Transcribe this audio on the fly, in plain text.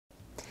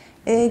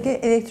EEG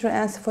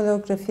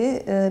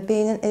elektroensefalografi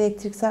beynin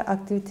elektriksel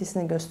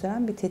aktivitesini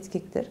gösteren bir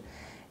tetkiktir.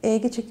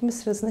 EEG çekimi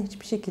sırasında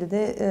hiçbir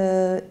şekilde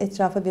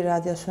etrafa bir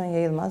radyasyon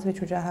yayılmaz ve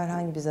çocuğa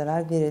herhangi bir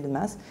zarar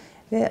verilmez.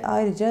 Ve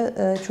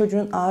ayrıca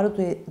çocuğun ağrı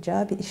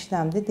duyacağı bir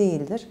işlem de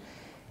değildir.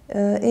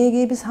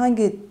 EEG'yi biz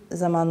hangi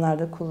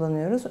zamanlarda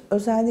kullanıyoruz?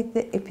 Özellikle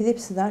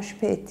epilepsiden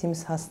şüphe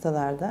ettiğimiz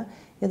hastalarda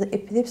ya da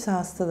epilepsi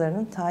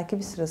hastalarının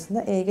takibi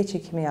sırasında EEG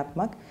çekimi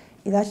yapmak,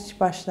 ilaç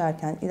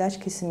başlarken, ilaç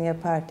kesimi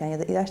yaparken ya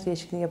da ilaç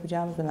değişikliği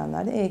yapacağımız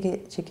dönemlerde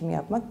EEG çekimi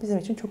yapmak bizim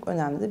için çok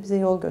önemlidir, bize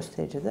yol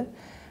göstericidir.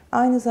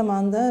 Aynı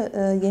zamanda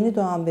yeni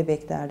doğan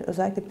bebeklerde,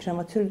 özellikle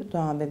prematür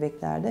doğan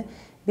bebeklerde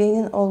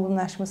beynin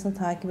olgunlaşmasını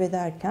takip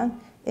ederken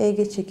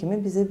EEG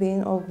çekimi bize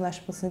beynin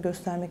olgunlaşmasını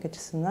göstermek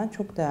açısından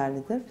çok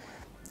değerlidir.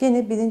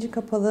 Yine bilinci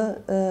kapalı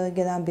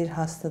gelen bir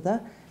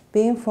hastada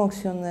beyin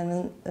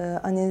fonksiyonlarının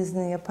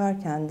analizini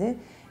yaparken de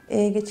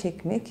EEG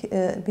çekmek,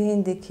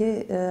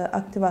 beyindeki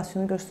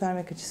aktivasyonu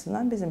göstermek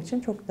açısından bizim için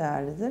çok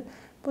değerlidir.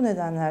 Bu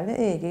nedenlerle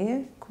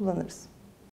EEG'yi kullanırız.